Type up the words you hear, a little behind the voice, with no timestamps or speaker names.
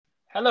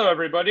Hello,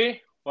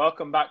 everybody.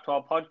 Welcome back to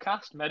our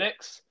podcast,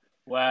 Medics,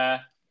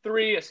 where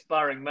three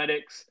aspiring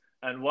medics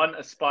and one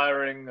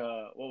aspiring,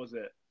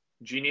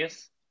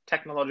 genius,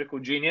 technological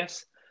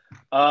genius,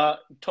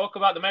 talk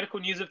about the medical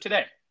news of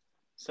today.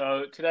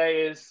 So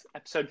today is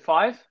episode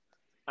 5,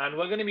 and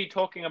we're going to be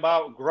talking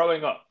about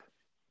growing up.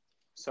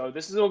 So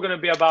this is all going to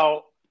be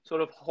about sort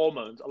of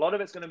hormones. A lot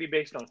of it's going to be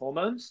based on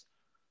hormones.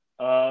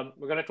 We're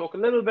going to talk a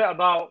little bit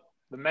about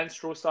the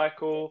menstrual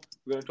cycle.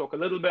 We're going to talk a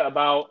little bit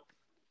about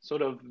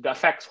sort of the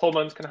effects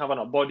hormones can have on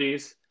our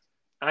bodies.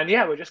 And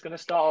yeah, we're just going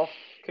to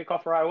kick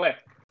off right away.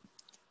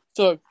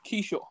 So,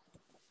 Kishore,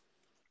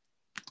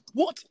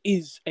 what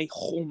is a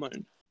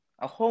hormone?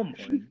 A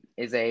hormone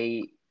is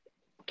a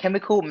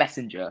chemical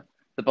messenger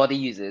the body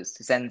uses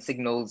to send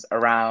signals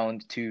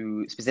around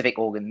to specific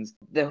organs.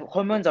 The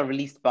hormones are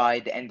released by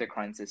the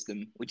endocrine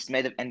system, which is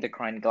made of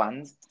endocrine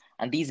glands.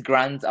 And these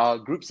glands are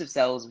groups of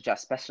cells which are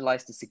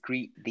specialized to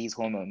secrete these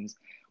hormones.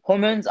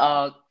 Hormones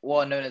are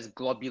what are known as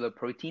globular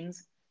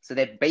proteins. So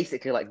they're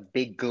basically like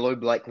big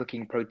globe-like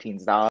looking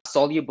proteins that are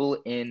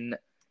soluble in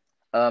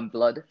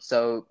blood.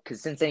 So,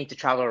 because since they need to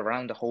travel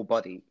around the whole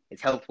body,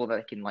 it's helpful that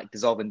they can like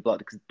dissolve in blood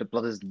because the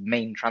blood is the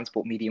main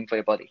transport medium for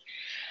your body.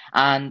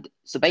 And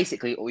so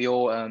basically, all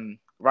your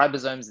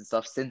ribosomes and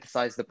stuff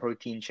synthesize the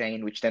protein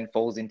chain, which then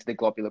falls into the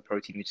globular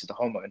protein, which is the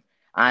hormone.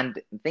 And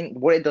I think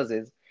what it does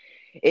is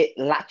it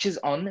latches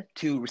on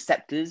to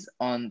receptors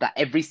on that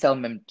every cell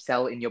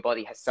in your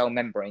body has cell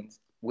membranes,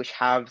 which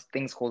have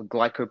things called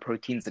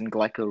glycoproteins and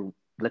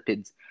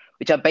glycolipids,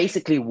 which are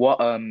basically what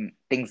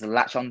things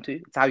latch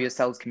onto. It's how your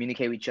cells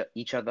communicate with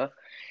each other.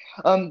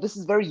 This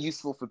is very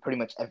useful for pretty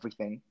much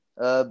everything.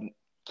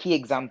 Key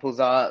examples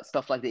are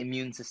stuff like the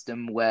immune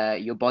system, where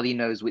your body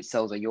knows which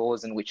cells are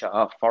yours and which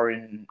are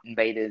foreign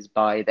invaders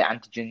by the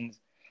antigens.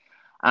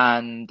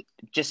 And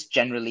just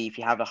generally, if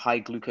you have a high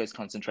glucose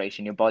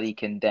concentration, your body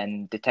can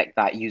then detect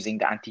that using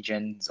the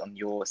antigens on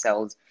your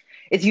cells.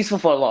 It's useful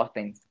for a lot of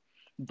things.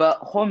 But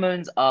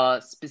hormones are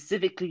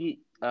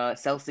specifically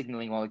cell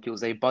signaling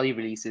molecules that your body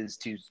releases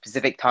to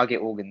specific target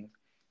organs.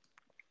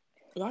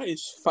 That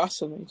is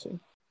fascinating.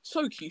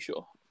 So,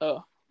 Kishore,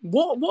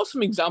 what are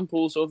some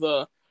examples of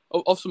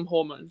some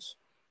hormones?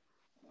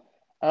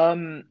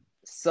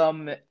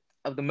 Some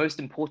of the most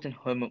important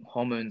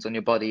hormones on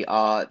your body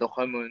are the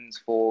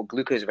hormones for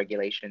glucose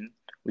regulation,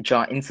 which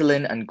are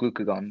insulin and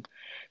glucagon.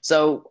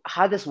 So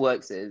how this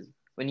works is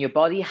when your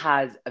body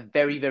has a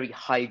very, very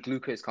high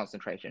glucose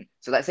concentration.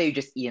 So let's say you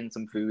just eaten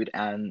some food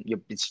and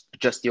it's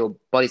just your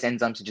body's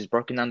enzymes are just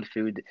broken down the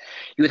food.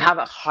 You would have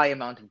a high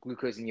amount of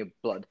glucose in your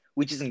blood,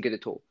 which isn't good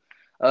at all.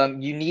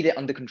 You need it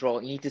under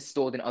control. You need to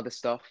store it in other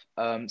stuff.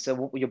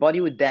 So your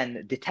body would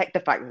then detect the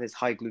fact that there's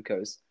high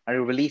glucose and it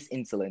will release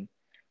insulin,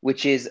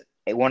 which is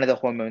one of the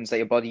hormones that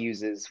your body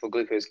uses for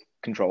glucose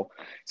control.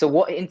 So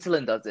what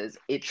insulin does is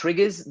it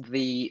triggers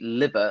the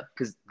liver,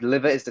 because the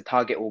liver is the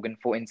target organ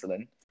for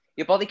insulin.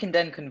 Your body can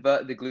then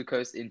convert the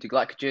glucose into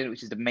glycogen,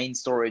 which is the main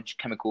storage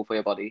chemical for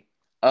your body.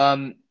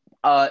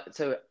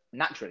 So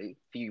naturally,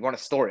 if you want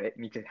to store it,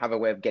 you need to have a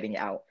way of getting it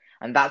out.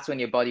 And that's when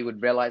your body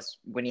would realize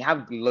when you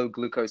have low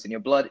glucose in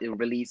your blood, it will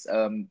release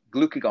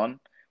glucagon,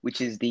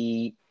 which is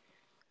the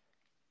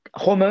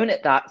hormone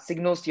that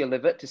signals to your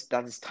liver that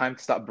it's time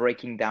to start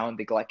breaking down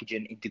the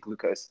glycogen into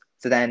glucose.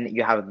 So then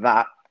you have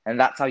that, and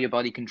that's how your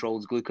body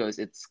controls glucose.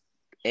 It's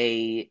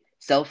a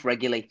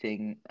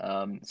self-regulating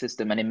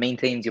system, and it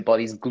maintains your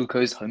body's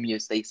glucose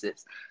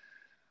homeostasis.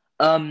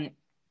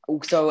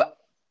 So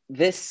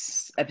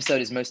this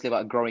episode is mostly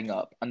about growing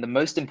up, and the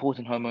most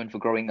important hormone for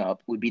growing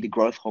up would be the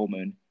growth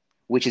hormone,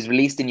 which is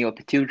released in your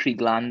pituitary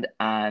gland,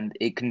 and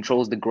it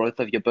controls the growth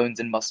of your bones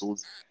and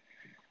muscles.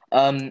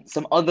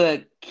 Some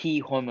other key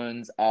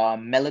hormones are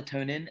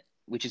melatonin,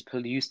 which is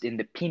produced in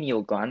the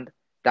pineal gland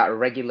that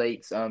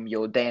regulates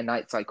your day and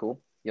night cycle,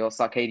 your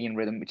circadian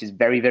rhythm, which is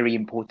very, very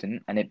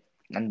important, and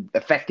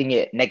affecting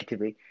it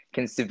negatively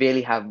can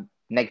severely have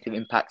negative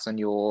impacts on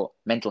your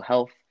mental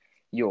health,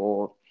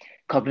 your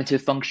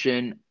cognitive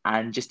function,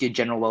 and just your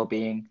general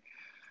well-being.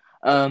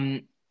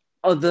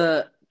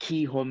 Other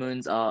key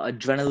hormones are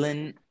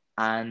adrenaline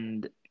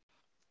and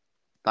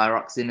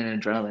thyroxine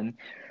and adrenaline.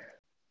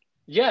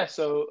 Yeah,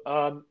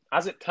 so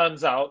as it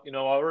turns out, I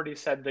already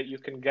said that you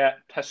can get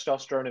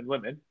testosterone in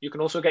women. You can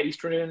also get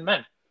estrogen in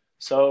men.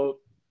 So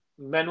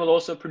men will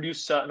also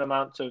produce certain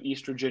amounts of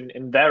estrogen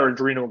in their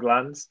adrenal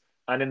glands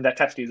and in their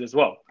testes as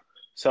well.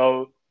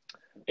 So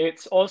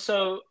it's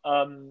also,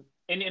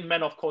 in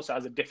men, of course, it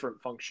has a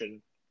different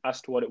function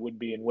as to what it would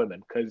be in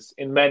women. Because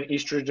in men,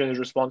 estrogen is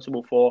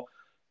responsible for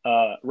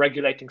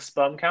regulating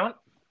sperm count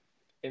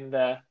in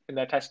their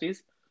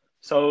testes.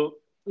 So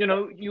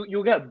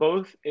you'll get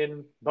both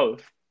in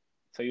both.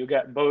 So you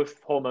get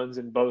both hormones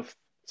in both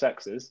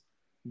sexes,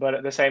 but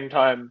at the same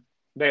time,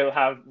 they'll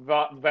have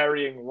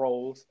varying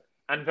roles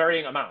and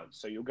varying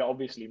amounts. So you'll get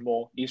obviously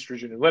more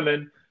estrogen in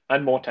women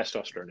and more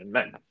testosterone in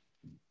men.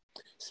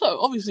 So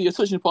obviously you're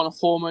touching upon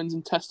hormones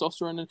and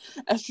testosterone and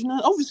estrogen.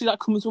 And obviously that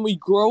comes when we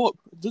grow up,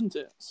 doesn't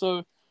it?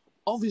 So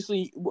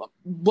obviously,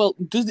 well,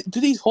 do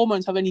these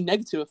hormones have any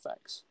negative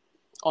effects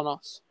on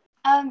us?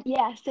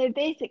 Yeah, so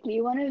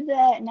basically, one of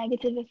the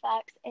negative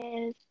effects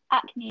is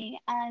acne,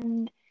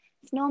 and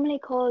it's normally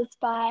caused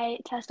by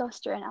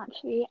testosterone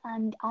actually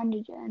and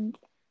androgens,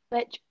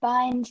 which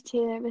bind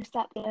to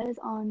receptors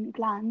on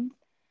glands,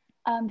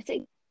 and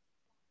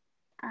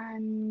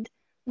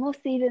more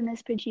sebum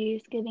is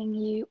produced, giving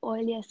you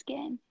oilier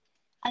skin,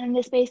 and then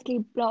this basically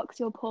blocks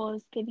your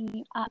pores, giving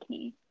you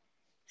acne.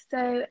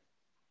 So,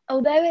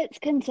 although it's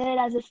considered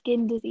as a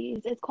skin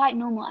disease, it's quite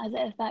normal as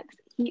it affects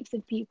heaps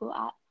of people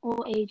at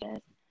all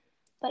ages.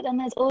 But then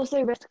there's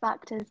also risk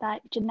factors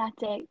like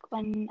genetic,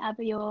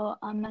 whenever you're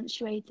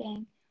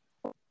menstruating,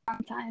 or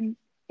time,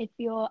 if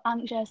you're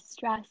anxious,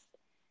 stressed,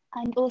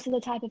 and also the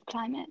type of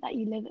climate that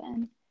you live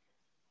in.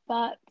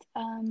 But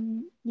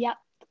yeah,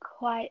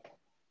 quite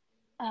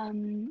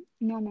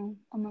normal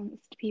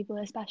amongst people,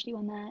 especially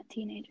when they're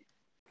teenagers.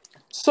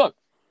 So,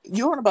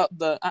 you're on about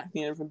the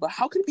acne and everything, but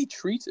how can it be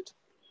treated?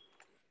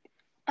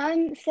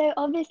 So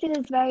obviously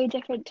there's very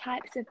different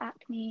types of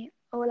acne,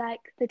 or like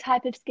the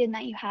type of skin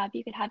that you have.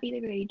 You could have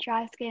either really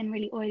dry skin,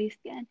 really oily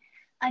skin,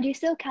 and you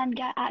still can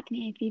get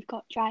acne if you've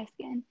got dry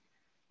skin.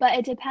 But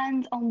it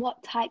depends on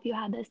what type you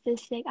have. There's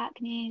cystic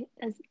acne,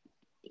 there's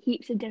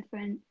heaps of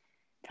different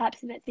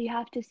types of it. So you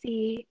have to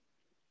see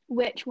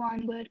which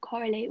one would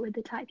correlate with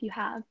the type you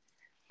have.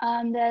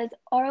 There's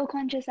oral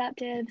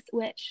contraceptives,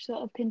 which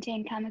sort of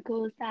contain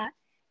chemicals that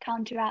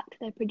counteract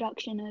the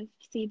production of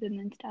sebum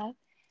and stuff.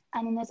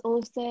 And then there's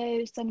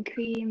also some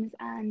creams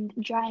and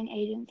drying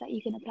agents that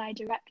you can apply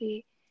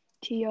directly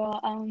to your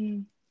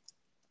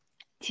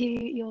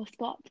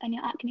spots and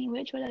your acne,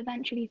 which will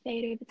eventually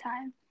fade over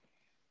time.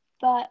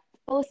 But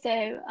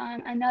also,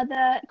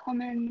 another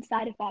common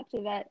side effect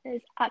of it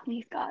is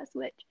acne scars,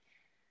 which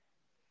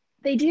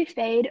they do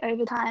fade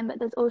over time, but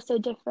there's also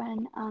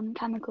different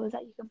chemicals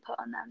that you can put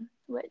on them,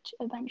 which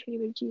eventually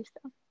reduce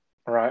them.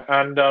 Right.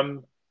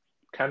 And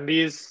can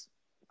these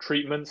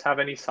treatments have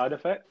any side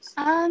effects?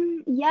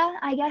 Yeah,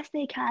 I guess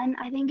they can.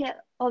 I think it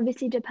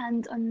obviously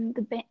depends on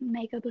the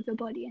makeup of your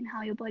body and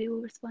how your body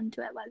will respond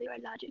to it, whether you're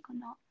allergic or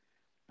not.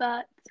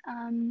 But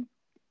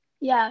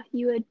yeah,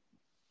 you would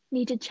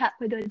need to check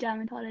with your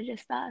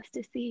dermatologist first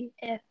to see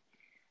if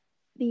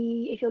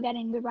you're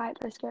getting the right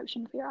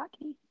prescription for your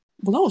acne.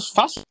 Well, that was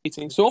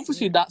fascinating. So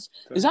obviously,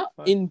 is that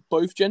Fine. in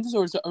both genders,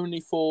 or is it only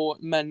for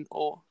men,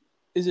 or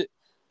is it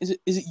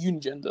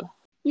unigender?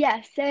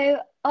 Yeah,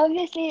 so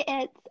obviously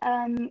it's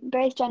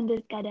both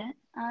genders get it,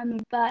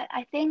 but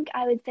I think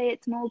I would say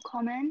it's more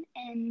common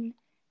in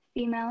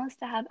females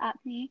to have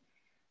acne.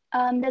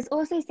 There's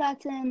also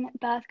certain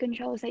birth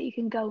controls that you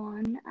can go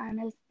on, and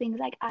there's things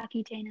like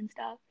Accutane and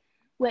stuff,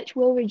 which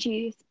will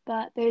reduce,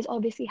 but those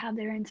obviously have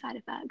their own side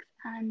effects,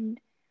 and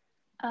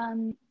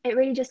it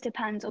really just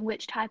depends on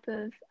which type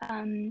of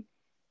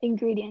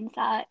ingredients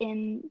are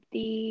in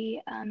the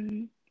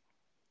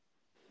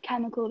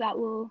chemical that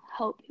will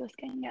help your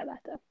skin get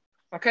better.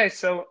 Okay,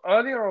 so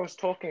earlier I was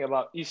talking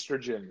about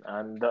estrogen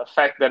and the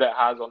effect that it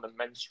has on the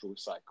menstrual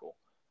cycle.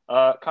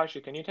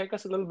 Kashi, can you take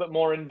us a little bit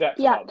more in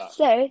depth Yeah, about that?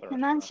 so the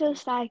menstrual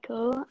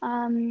cycle,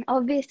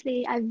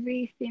 obviously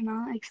every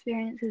female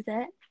experiences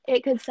it.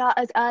 It could start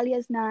as early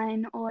as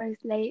 9 or as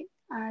late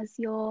as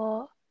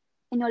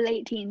in your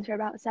late teens, or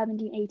about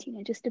 17, 18.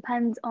 It just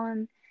depends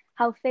on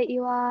how fit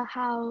you are,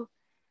 how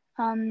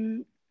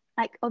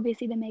like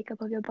obviously the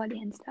makeup of your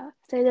body and stuff.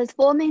 So there's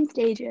 4 main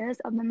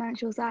stages of the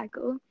menstrual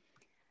cycle.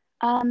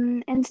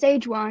 In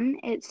stage 1,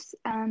 it's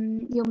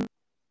your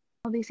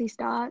obviously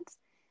starts.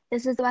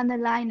 This is when the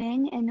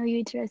lining in your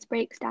uterus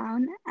breaks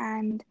down,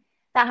 and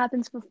that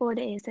happens for 4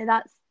 days. So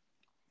that's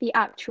the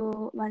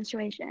actual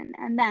menstruation.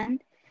 And then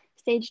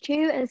stage 2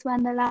 is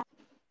when the lining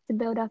starts to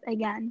build up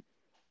again.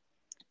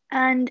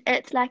 And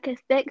it's like a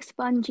thick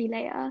spongy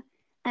layer,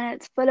 and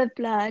it's full of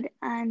blood,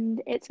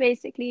 and it's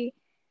basically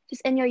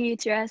just in your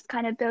uterus,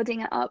 kind of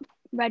building it up,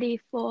 ready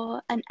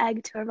for an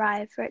egg to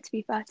arrive, for it to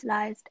be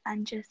fertilized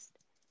and just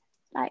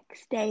like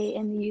stay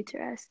in the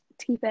uterus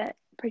to keep it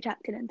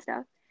protected and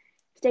stuff.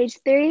 Stage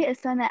 3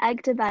 is when the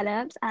egg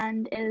develops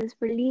and is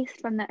released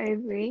from the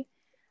ovary.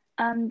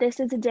 This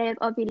is a day of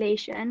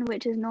ovulation,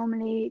 which is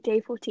normally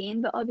day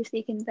 14, but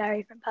obviously can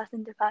vary from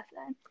person to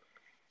person.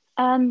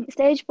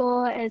 Stage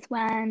 4 is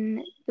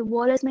when the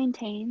wall is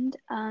maintained,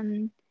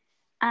 and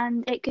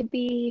it could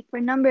be for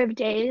a number of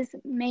days,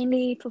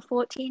 mainly for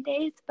 14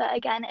 days, but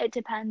again, it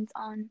depends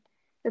on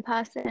the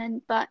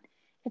person. But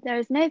if there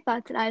is no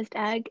fertilized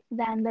egg,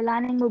 then the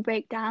lining will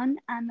break down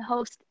and the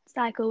whole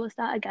cycle will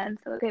start again.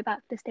 So we'll go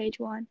back to stage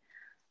 1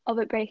 of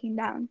it breaking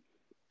down.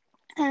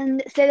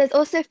 And so there's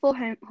also 4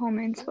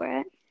 hormones for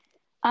it.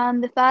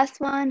 The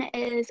first one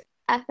is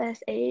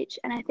FSH,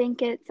 and I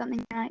think it's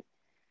something like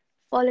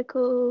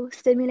follicle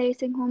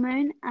stimulating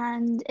hormone,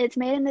 and it's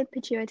made in the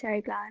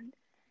pituitary gland.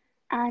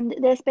 And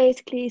this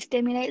basically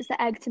stimulates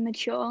the egg to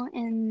mature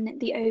in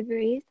the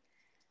ovaries.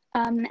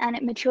 And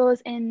it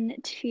matures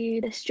into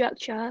the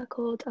structure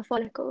called a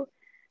follicle.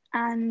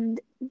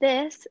 And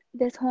this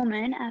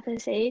hormone,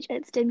 FSH,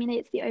 it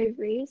stimulates the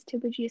ovaries to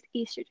produce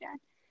estrogen.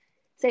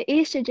 So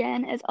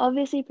estrogen is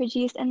obviously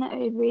produced in the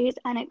ovaries,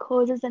 and it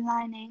causes the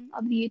lining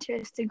of the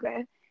uterus to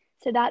grow.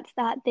 So that's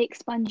that thick,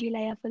 spongy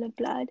layer full of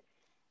blood.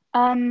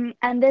 And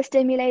this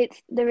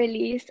stimulates the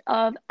release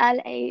of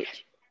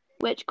LH,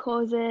 which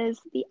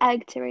causes the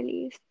egg to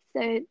release.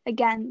 So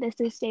again, this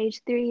is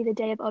stage 3, the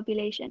day of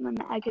ovulation, when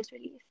the egg is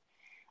released.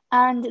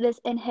 And this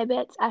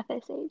inhibits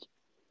FSH.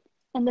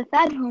 And the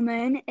third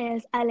hormone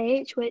is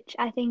LH, which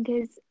I think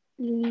is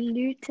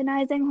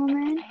luteinizing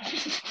hormone.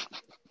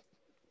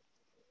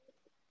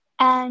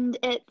 And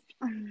it's...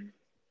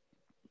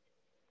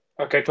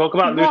 Okay, talk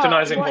about What?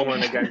 luteinizing What?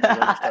 hormone again. 'Cause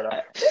I just got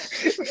up.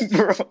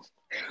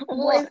 Bro,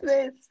 what is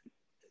this?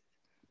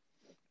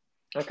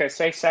 Okay,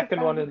 say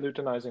second one in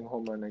luteinizing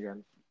hormone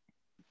again.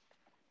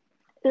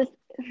 This...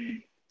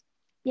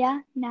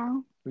 Yeah,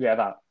 now? Yeah,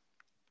 that.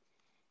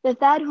 The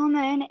third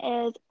hormone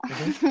is...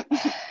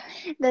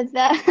 the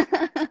third...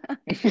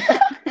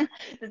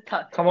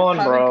 Come on,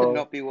 The timing bro. could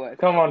not be worse.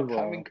 Come on, The bro.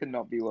 timing could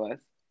not be worse.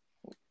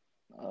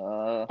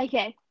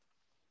 Okay.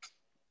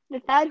 The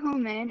third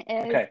hormone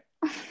is... Okay.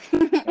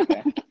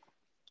 Okay.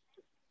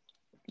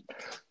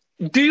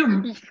 Do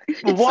you...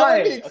 It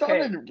Why? sounded, it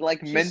sounded like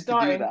She's meant to do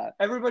starting. that.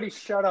 Everybody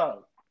shut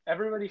up.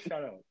 Everybody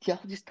shut up. Y'all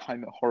just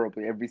time it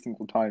horribly every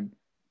single time.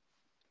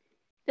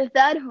 The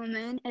third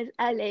hormone is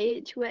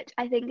LH, which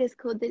I think is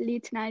called the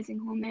luteinizing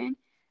hormone.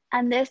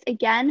 And this,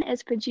 again,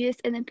 is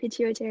produced in the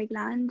pituitary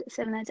gland,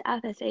 similar to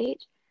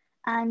FSH.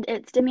 And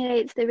it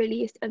stimulates the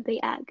release of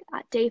the egg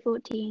at day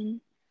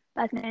 14,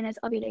 that's known as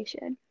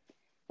ovulation.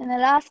 And the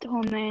last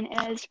hormone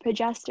is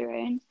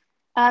progesterone.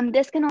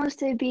 This can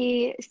also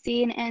be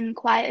seen in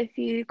quite a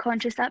few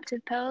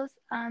contraceptive pills,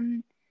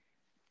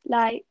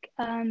 like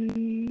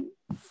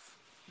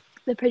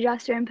the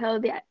progesterone pill,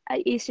 the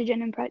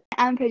estrogen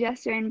and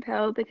progesterone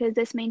pill, because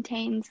this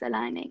maintains the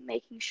lining,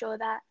 making sure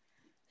that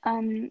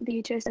the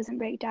uterus doesn't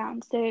break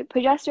down. So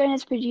progesterone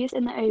is produced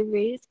in the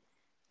ovaries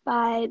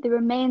by the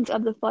remains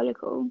of the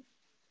follicle,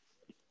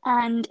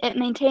 and it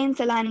maintains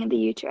the lining of the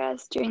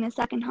uterus during the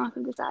second half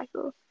of the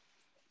cycle.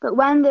 But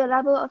when the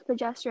level of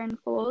progesterone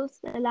falls,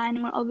 the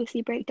lining will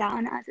obviously break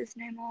down, as there's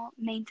no more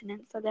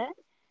maintenance of it.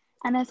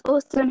 And this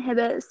also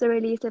inhibits the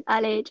release of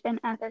LH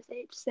and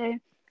FSH. So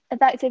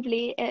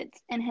effectively,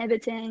 it's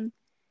inhibiting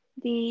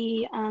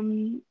the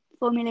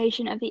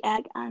formulation of the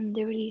egg and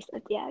the release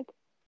of the egg.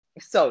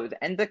 So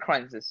the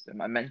endocrine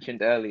system I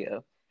mentioned earlier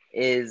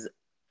is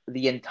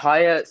the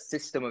entire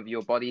system of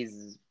your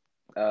body's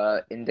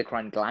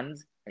endocrine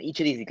glands. And each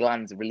of these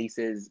glands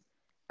releases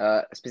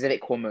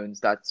specific hormones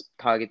that's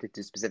targeted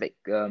to specific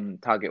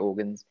target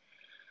organs.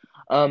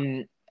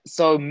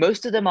 So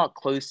most of them are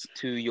close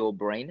to your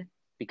brain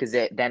because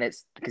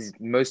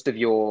most of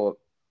your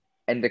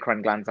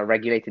endocrine glands are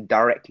regulated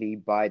directly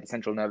by the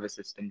central nervous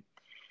system.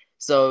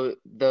 So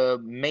the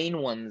main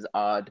ones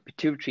are the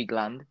pituitary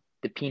gland,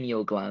 the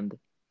pineal gland,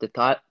 the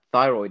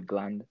thyroid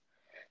gland,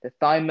 the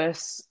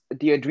thymus,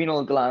 the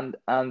adrenal gland,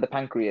 and the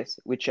pancreas,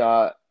 which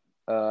are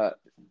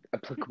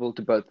applicable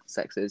to both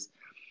sexes.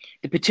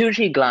 The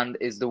pituitary gland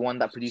is the one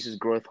that produces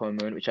growth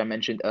hormone, which I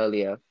mentioned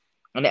earlier.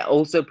 And it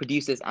also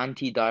produces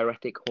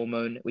antidiuretic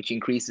hormone, which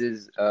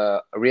increases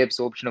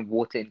reabsorption of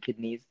water in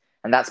kidneys.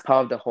 And that's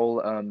part of the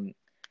whole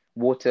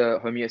water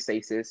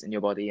homeostasis in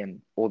your body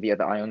and all the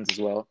other ions as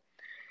well.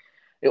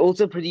 It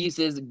also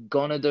produces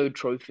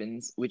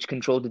gonadotrophins, which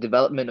control the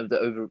development of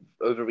the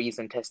ovaries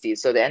and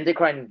testes. So the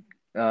endocrine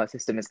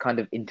system is kind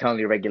of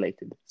internally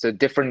regulated. So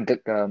different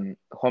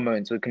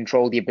hormones would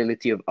control the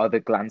ability of other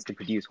glands to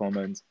produce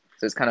hormones.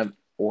 So it's kind of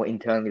all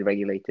internally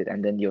regulated.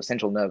 And then your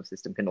central nervous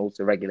system can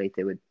also regulate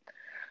it with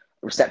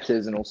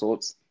receptors and all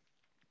sorts.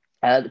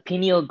 The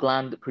pineal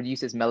gland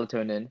produces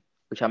melatonin,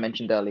 which I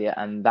mentioned earlier,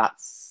 and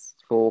that's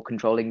for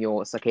controlling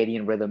your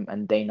circadian rhythm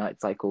and day-night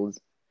cycles.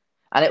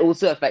 And it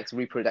also affects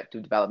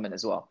reproductive development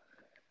as well.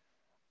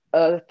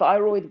 The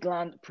thyroid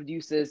gland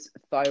produces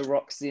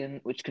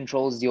thyroxine, which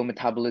controls your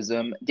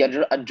metabolism. The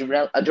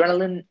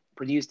adrenaline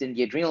produced in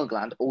the adrenal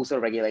gland also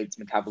regulates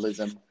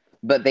metabolism,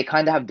 but they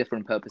kind of have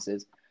different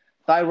purposes.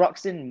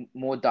 Thyroxine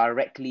more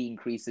directly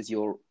increases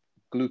your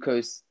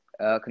glucose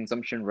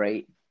consumption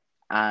rate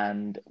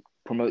and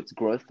promotes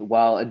growth,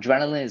 while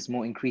adrenaline is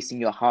more increasing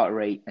your heart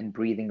rate and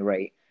breathing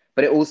rate,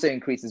 but it also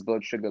increases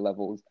blood sugar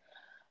levels.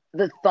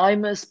 The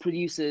thymus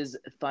produces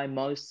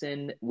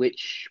thymosin,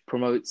 which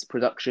promotes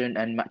production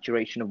and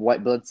maturation of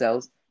white blood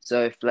cells.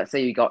 So if, let's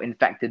say, you got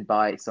infected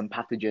by some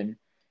pathogen,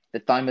 the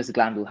thymus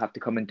gland will have to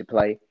come into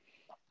play.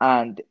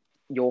 And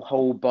your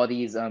whole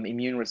body's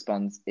immune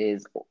response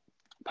is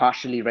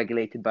partially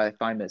regulated by the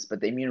thymus, but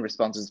the immune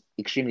response is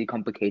extremely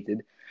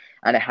complicated,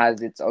 and it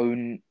has its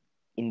own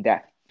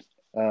in-depth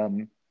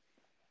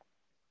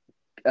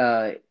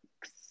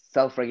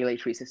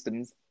self-regulatory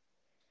systems.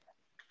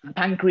 The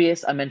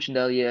pancreas, I mentioned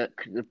earlier,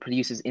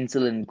 produces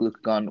insulin and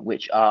glucagon,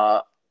 which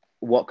are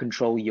what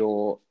control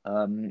your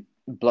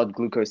blood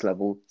glucose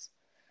levels.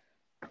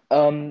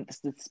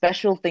 The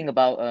special thing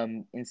about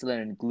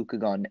insulin and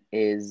glucagon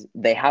is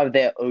they have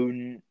their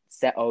own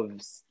set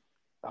of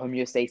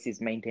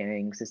homeostasis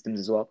maintaining systems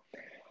as well.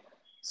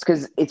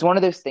 Because it's one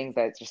of those things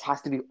that just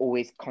has to be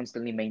always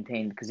constantly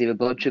maintained, because if the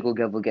blood sugar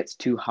level gets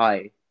too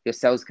high, your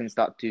cells can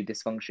start to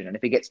dysfunction. And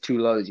if it gets too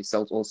low, your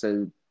cells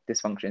also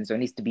dysfunction. So it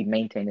needs to be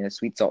maintained in a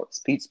sweet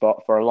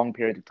spot for a long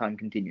period of time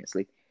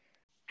continuously.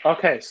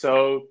 Okay,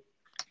 so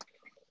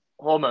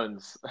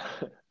hormones.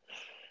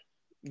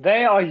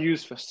 They are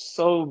used for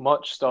so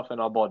much stuff in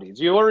our bodies.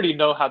 You already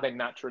know how they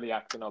naturally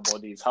act in our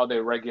bodies, how they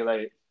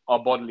regulate our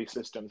bodily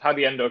systems, how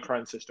the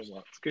endocrine system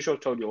works.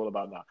 Kishore told you all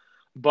about that.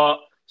 But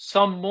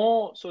some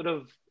more sort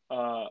of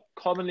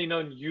commonly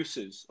known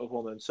uses of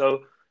hormones.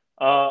 So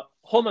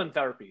hormone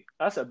therapy,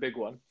 that's a big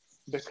one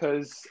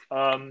because,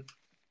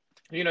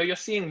 you're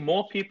seeing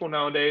more people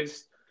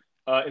nowadays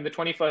in the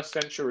 21st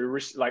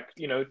century,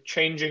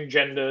 changing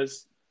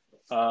genders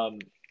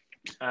and,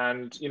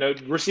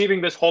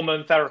 receiving this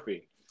hormone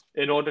therapy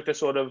in order to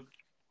sort of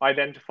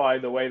identify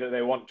the way that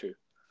they want to.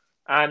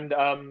 And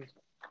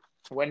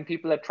when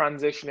people are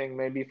transitioning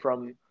maybe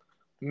from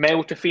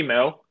male to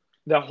female,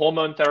 their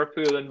hormone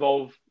therapy will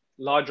involve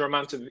larger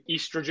amounts of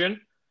estrogen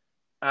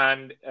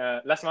and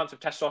less amounts of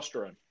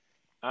testosterone.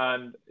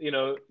 And,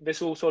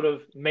 this will sort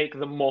of make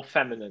them more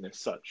feminine as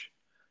such.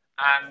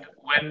 And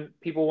when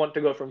people want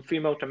to go from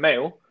female to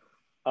male,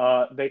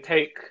 they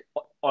take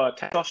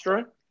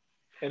testosterone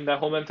in their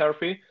hormone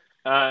therapy.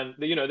 And,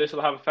 this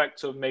will have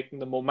effects of making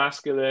them more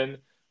masculine.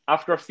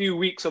 After a few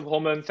weeks of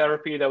hormone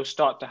therapy, they'll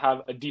start to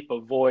have a deeper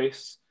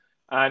voice.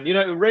 And, it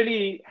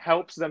really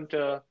helps them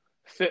to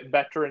fit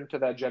better into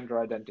their gender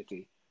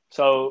identity.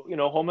 So,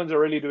 hormones are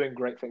really doing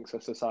great things for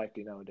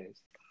society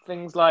nowadays.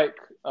 Things like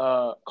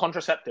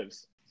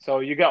contraceptives. So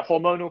you get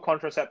hormonal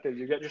contraceptives.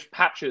 You get just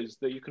patches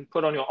that you can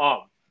put on your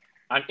arm.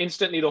 And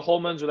instantly the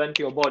hormones will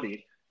enter your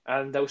body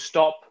and they'll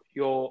stop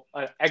your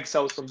egg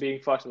cells from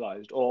being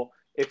fertilized. Or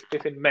if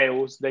in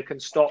males, they can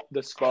stop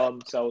the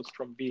sperm cells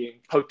from being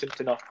potent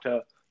enough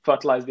to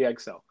fertilize the egg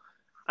cell.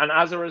 And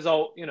as a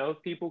result,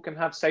 people can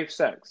have safe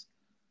sex.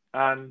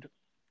 And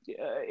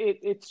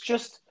it's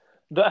just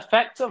the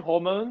effects of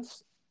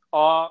hormones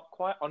are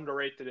quite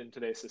underrated in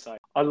today's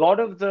society. A lot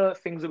of the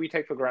things that we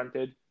take for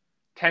granted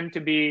tend to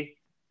be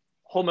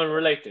hormone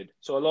related.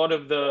 So a lot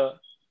of the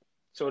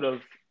sort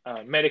of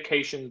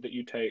medications that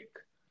you take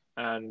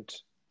and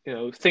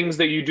things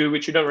that you do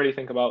which you don't really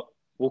think about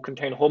will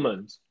contain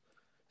hormones.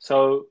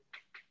 So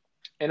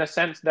in a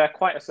sense, they're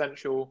quite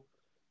essential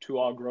to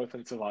our growth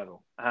and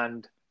survival.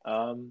 And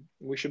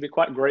we should be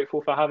quite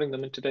grateful for having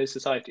them in today's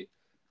society,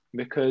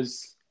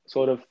 because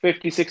sort of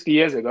 50, 60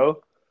 years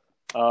ago,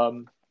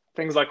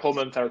 things like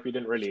hormone therapy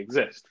didn't really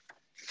exist.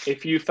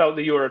 If you felt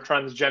that you were a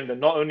transgender,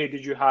 not only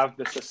did you have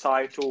the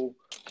societal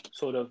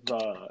sort of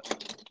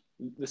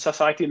the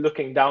society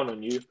looking down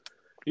on you,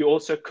 you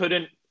also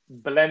couldn't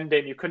blend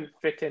in, you couldn't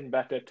fit in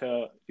better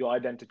to your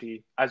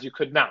identity as you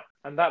could now.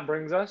 And that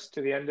brings us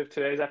to the end of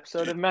today's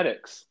episode of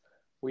Medics.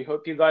 We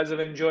hope you guys have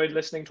enjoyed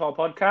listening to our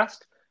podcast.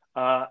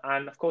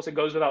 And of course, it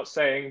goes without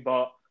saying,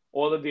 but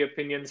all of the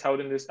opinions held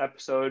in this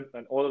episode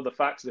and all of the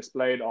facts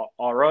displayed are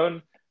our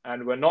own.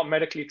 And we're not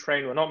medically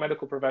trained, we're not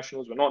medical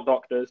professionals, we're not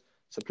doctors.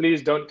 So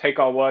please don't take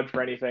our word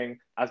for anything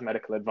as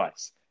medical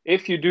advice.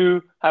 If you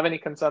do have any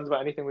concerns about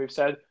anything we've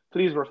said,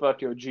 please refer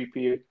to your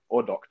GP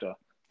or doctor.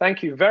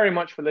 Thank you very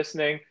much for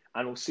listening,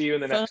 and we'll see you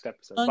in the next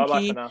episode.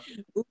 Bye-bye for now.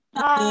 Bye.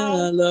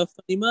 I love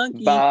funny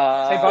monkey.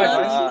 Bye. Say bye,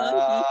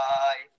 guys.